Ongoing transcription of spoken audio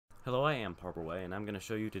Hello, I am Parperway, and I'm going to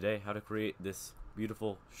show you today how to create this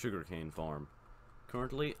beautiful sugarcane farm.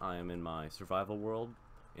 Currently, I am in my survival world,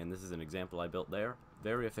 and this is an example I built there.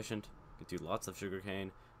 Very efficient, gets you lots of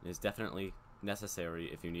sugarcane, and is definitely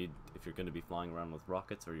necessary if you're going to be flying around with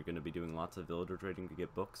rockets or you're going to be doing lots of villager trading to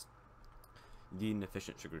get books. You need an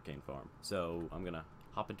efficient sugarcane farm. So I'm going to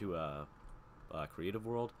hop into a creative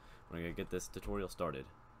world. We're going to get this tutorial started.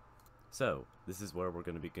 So, this is where we're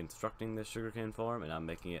going to be constructing this sugarcane farm, and I'm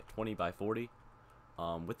making it 20 by 40.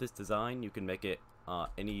 With this design, you can make it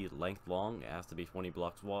any length long. It has to be 20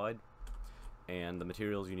 blocks wide. And the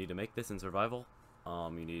materials you need to make this in survival,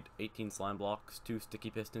 you need 18 slime blocks, 2 sticky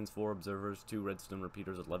pistons, 4 observers, 2 redstone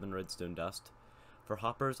repeaters, 11 redstone dust. For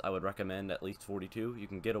hoppers, I would recommend at least 42. You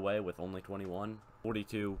can get away with only 21.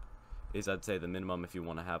 42 is, I'd say, the minimum if you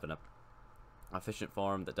want to have an efficient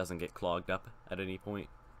farm that doesn't get clogged up at any point.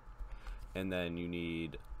 And then you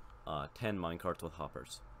need 10 minecarts with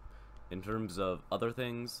hoppers. In terms of other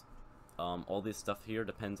things, all this stuff here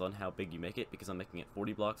depends on how big you make it. Because I'm making it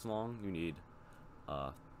 40 blocks long, you need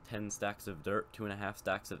 10 stacks of dirt, 2.5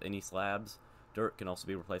 stacks of any slabs. Dirt can also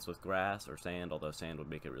be replaced with grass or sand, although sand would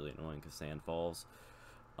make it really annoying because sand falls.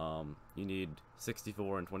 You need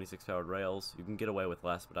 64 and 26 powered rails. You can get away with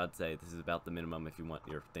less, but I'd say this is about the minimum if you want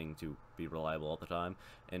your thing to be reliable all the time.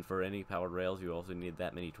 And for any powered rails, you also need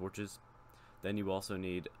that many torches. Then you also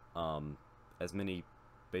need as many,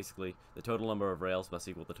 basically, the total number of rails must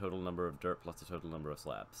equal the total number of dirt plus the total number of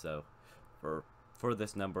slabs. So for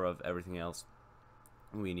this number of everything else,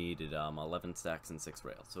 we needed 11 stacks and 6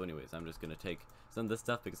 rails. So anyways, I'm just going to take some of this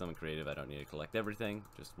stuff because I'm a creative. I don't need to collect everything,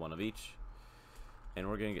 just one of each. And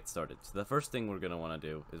we're going to get started. So the first thing we're going to want to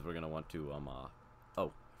do is we're going to want to,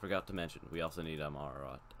 oh, forgot to mention, we also need a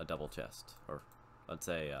double chest. Or, I'd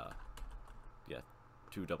say, yeah.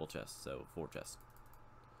 2 double chests, so 4 chests.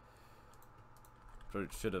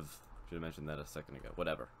 Should have mentioned that a second ago.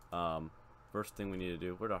 Whatever. First thing we need to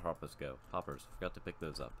do. Where'd our hoppers go? Hoppers. Forgot to pick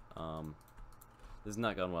those up. This has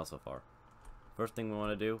not gone well so far. First thing we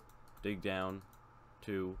want to do, dig down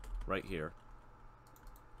to right here,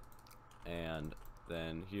 and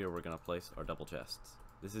then here we're gonna place our double chests.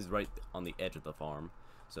 This is right on the edge of the farm.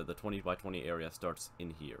 So the 20 by 20 area starts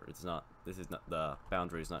in here. It's not. This is not. The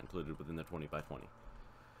boundary is not included within the 20 by 20.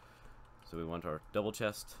 So we want our double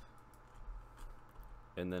chest,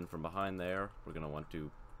 and then from behind there, we're going to want to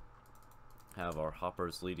have our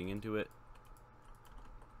hoppers leading into it.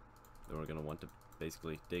 Then we're going to want to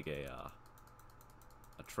basically dig a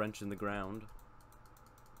trench in the ground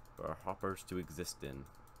for our hoppers to exist in.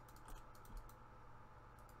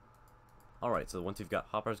 Alright, so once you've got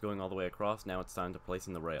hoppers going all the way across, now it's time to place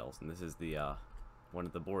in the rails. And this is the one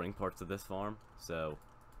of the boring parts of this farm. So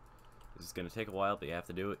this is going to take a while, but you have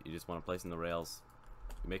to do it. You just want to place in the rails.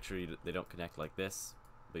 You make sure they don't connect like this,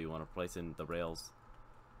 but you want to place in the rails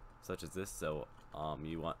such as this. So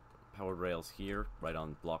you want powered rails here, right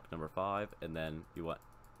on block number 5, and then you want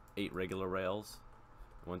 8 regular rails.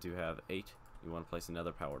 Once you have 8, you want to place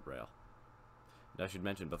another powered rail. And I should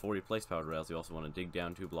mention, before you place powered rails, you also want to dig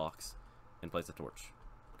down 2 blocks and place a torch.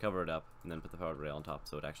 Cover it up, and then put the powered rail on top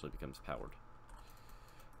so it actually becomes powered.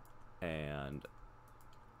 And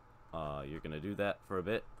you're going to do that for a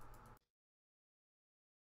bit.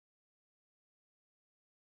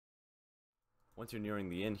 Once you're nearing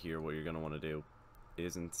the end here, what you're going to want to do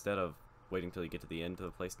is, instead of waiting till you get to the end to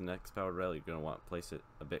place the next powered rail, you're going to want to place it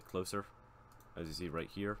a bit closer, as you see right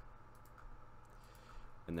here.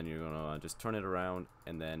 And then you're going to just turn it around,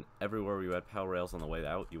 and then everywhere you had power rails on the way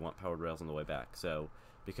out, you want powered rails on the way back. So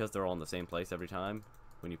because they're all in the same place every time,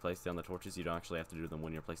 when you place down the torches, you don't actually have to do them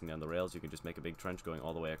when you're placing down the rails. You can just make a big trench going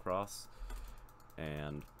all the way across.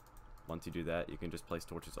 And once you do that, you can just place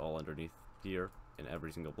torches all underneath here in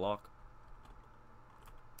every single block.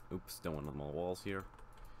 Oops, don't want them on the walls here.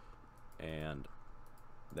 And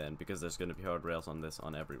then, because there's going to be powered rails on this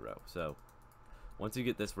on every row. So once you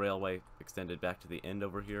get this railway extended back to the end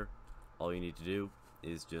over here, all you need to do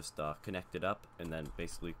is just connect it up and then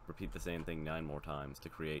basically repeat the same thing 9 more times to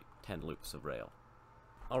create 10 loops of rail.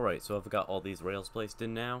 Alright, so I've got all these rails placed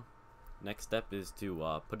in now. Next step is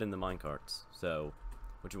to put in the minecarts. So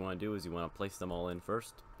what you want to do is you want to place them all in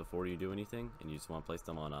first before you do anything, and you just want to place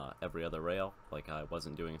them on every other rail, like I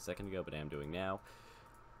wasn't doing a second ago, but I am doing now.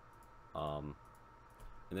 And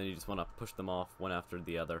then you just want to push them off one after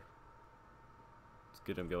the other. Just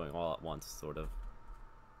get them going all at once, sort of.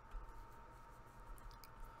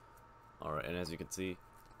 Alright, and as you can see,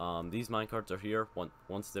 these minecarts are here.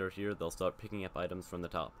 Once they're here, they'll start picking up items from the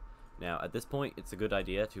top. Now, at this point, it's a good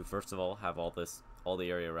idea to first of all have all the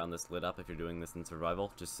area around this lit up if you're doing this in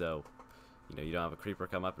survival, just so you don't have a creeper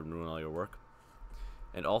come up and ruin all your work.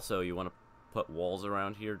 And also, you want to put walls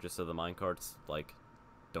around here just so the minecarts, like,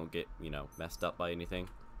 don't get, you know, messed up by anything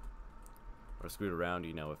or screwed around.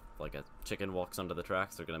 You know, if like a chicken walks onto the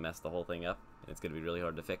tracks, they're gonna mess the whole thing up, and it's gonna be really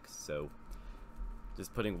hard to fix. So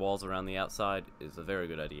just putting walls around the outside is a very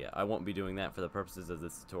good idea. I won't be doing that for the purposes of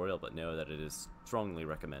this tutorial, but know that it is strongly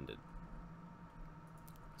recommended.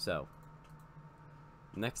 So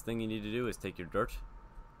next thing you need to do is take your dirt,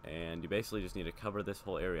 and you basically just need to cover this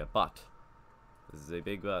whole area. But this is a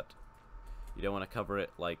big but. You don't want to cover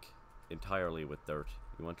it like entirely with dirt.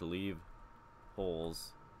 You want to leave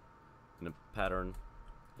holes in a pattern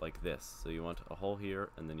like this. So you want a hole here,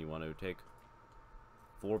 and then you want to take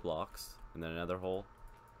 4 blocks, and then another hole,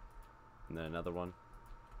 and then another one.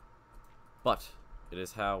 But it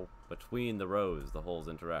is how between the rows the holes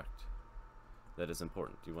interact that is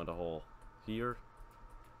important. You want a hole here,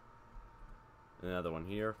 and another one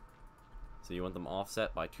here. So you want them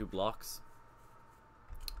offset by 2 blocks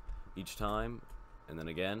each time, and then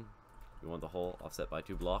again you want the hole offset by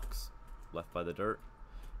 2 blocks left by the dirt.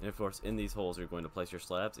 And of course, in these holes you're going to place your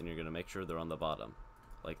slabs, and you're going to make sure they're on the bottom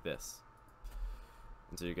like this.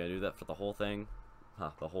 And so you're going to do that for the whole thing,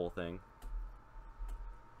 the whole thing,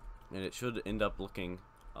 and it should end up looking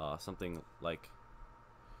something like,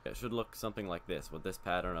 it should look something like this, with this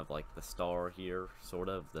pattern of like the star here, sort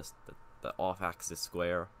of this the off-axis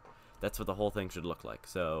square. That's what the whole thing should look like.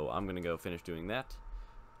 So I'm gonna go finish doing that,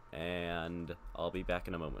 and I'll be back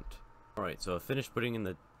in a moment. Alright, so I've finished putting in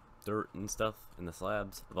the dirt and stuff in the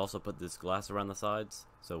slabs. I've also put this glass around the sides,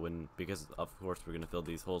 so because of course we're going to fill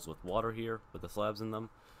these holes with water here with the slabs in them,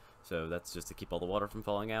 so that's just to keep all the water from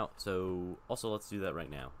falling out. So also let's do that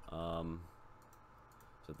right now.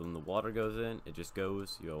 So when the water goes in, it just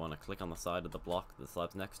goes, you want to click on the side of the block the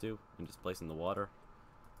slab's next to and just place in the water.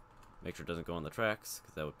 Make sure it doesn't go on the tracks,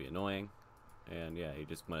 because that would be annoying. And yeah, you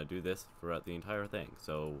just want to do this throughout the entire thing.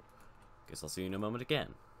 So guess I'll see you in a moment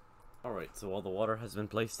again. Alright, so all the water has been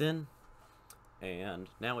placed in, and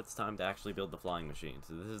now it's time to actually build the flying machine.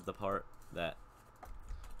 So this is the part that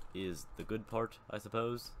is the good part, I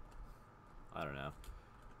suppose. I don't know.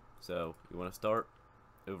 So you want to start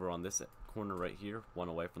over on this corner right here, one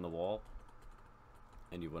away from the wall,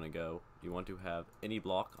 and you want to have any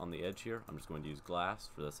block on the edge here. I'm just going to use glass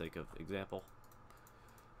for the sake of example,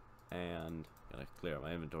 and gotta clear out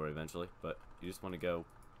my inventory eventually, but you just want to go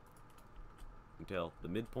until the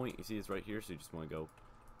midpoint. You see is right here, so you just want to go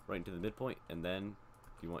right into the midpoint, and then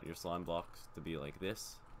you want your slime blocks to be like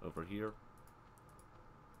this over here,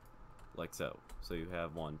 like so. So you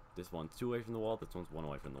have this one's 2 away from the wall, this one's 1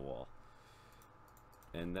 away from the wall.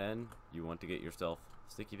 And then you want to get yourself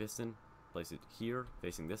sticky piston, place it here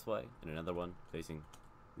facing this way, and another one facing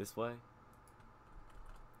this way.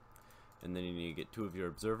 And then you need to get 2 of your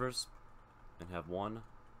observers and have one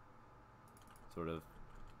sort of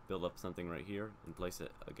build up something right here and place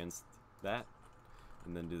it against that,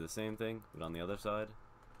 and then do the same thing but on the other side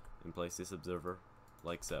and place this observer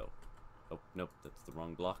like so. Oh nope, that's the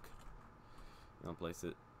wrong block. And I'll place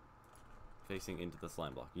it facing into the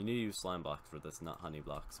slime block. You need to use slime blocks for this, not honey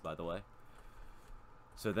blocks, by the way.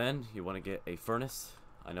 So then you want to get a furnace.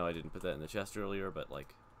 I know I didn't put that in the chest earlier, but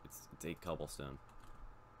like it's 8 cobblestone,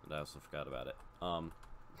 and I also forgot about it.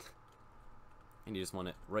 And you just want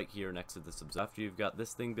it right here next to this observer. After you've got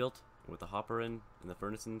this thing built with the hopper in and the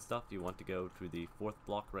furnace and stuff, you want to go to the 4th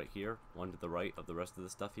block right here, one to the right of the rest of the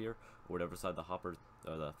stuff here, or whatever side the hopper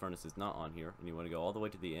or the furnace is not on here, and you want to go all the way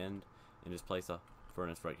to the end and just place a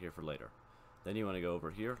furnace right here for later. Then you want to go over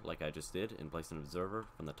here like I just did and place an observer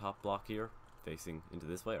from the top block here facing into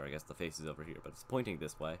this way, or I guess the face is over here but it's pointing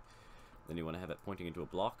this way. Then you want to have it pointing into a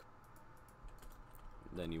block.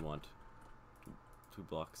 Then you want 2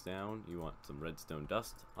 blocks down, you want some redstone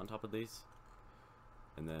dust on top of these,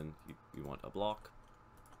 and then you want a block,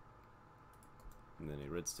 and then a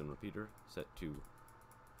redstone repeater set to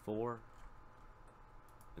 4,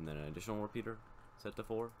 and then an additional repeater set to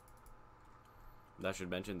 4. And I should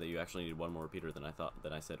mention that you actually need 1 more repeater than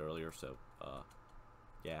I said earlier, so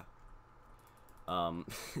yeah. And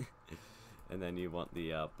then you want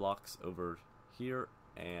the blocks over here,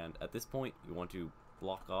 and at this point you want to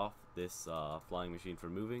block off this flying machine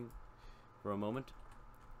from moving for a moment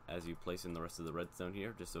as you place in the rest of the redstone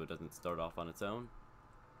here, just so it doesn't start off on its own.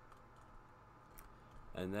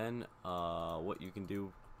 And then what you can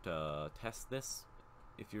do to test this,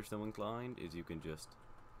 if you're so inclined, is you can just,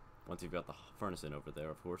 once you've got the furnace in over there,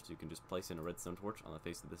 of course, you can just place in a redstone torch on the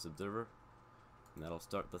face of this observer, and that'll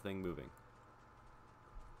start the thing moving.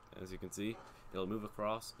 As you can see, it'll move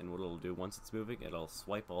across, and what it'll do once it's moving, it'll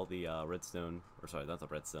swipe all the redstone, or sorry, not the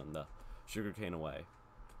redstone, the sugarcane away.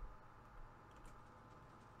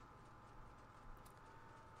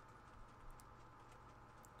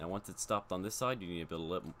 Now once it's stopped on this side, you need to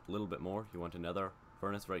build a little bit more. You want another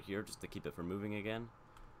furnace right here just to keep it from moving again.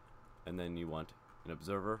 And then you want an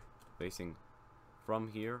observer facing from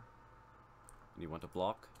here. And you want a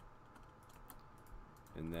block.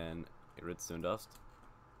 And then a redstone dust.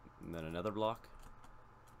 And then another block.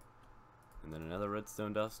 And then another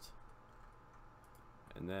redstone dust.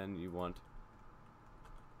 And then you want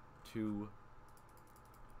 2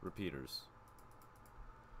 repeaters.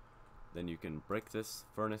 Then you can break this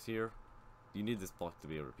furnace here. You need this block to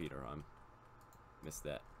be a repeater. I missed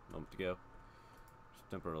that a moment ago.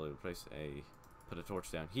 Just temporarily put a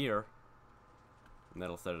torch down here, and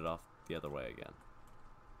that'll set it off the other way again.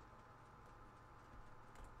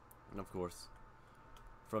 And of course,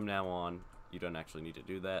 from now on, you don't actually need to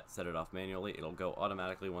do that. Set it off manually. It'll go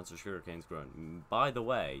automatically once the sugarcane's grown. By the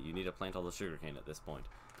way, you need to plant all the sugarcane at this point.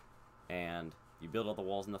 And you build all the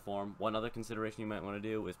walls in the form. One other consideration you might want to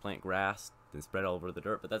do is plant grass, then spread all over the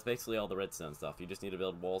dirt. But that's basically all the redstone stuff. You just need to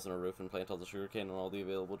build walls and a roof and plant all the sugarcane on all the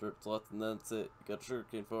available dirt slots, and that's it. You got a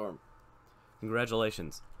sugarcane farm.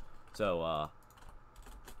 Congratulations. So,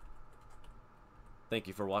 thank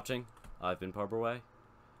you for watching. I've been Parberway.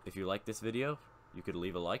 If you liked this video, you could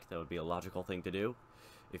leave a like. That would be a logical thing to do.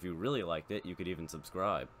 If you really liked it, you could even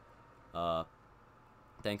subscribe.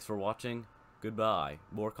 Thanks for watching. Goodbye.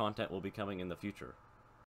 More content will be coming in the future.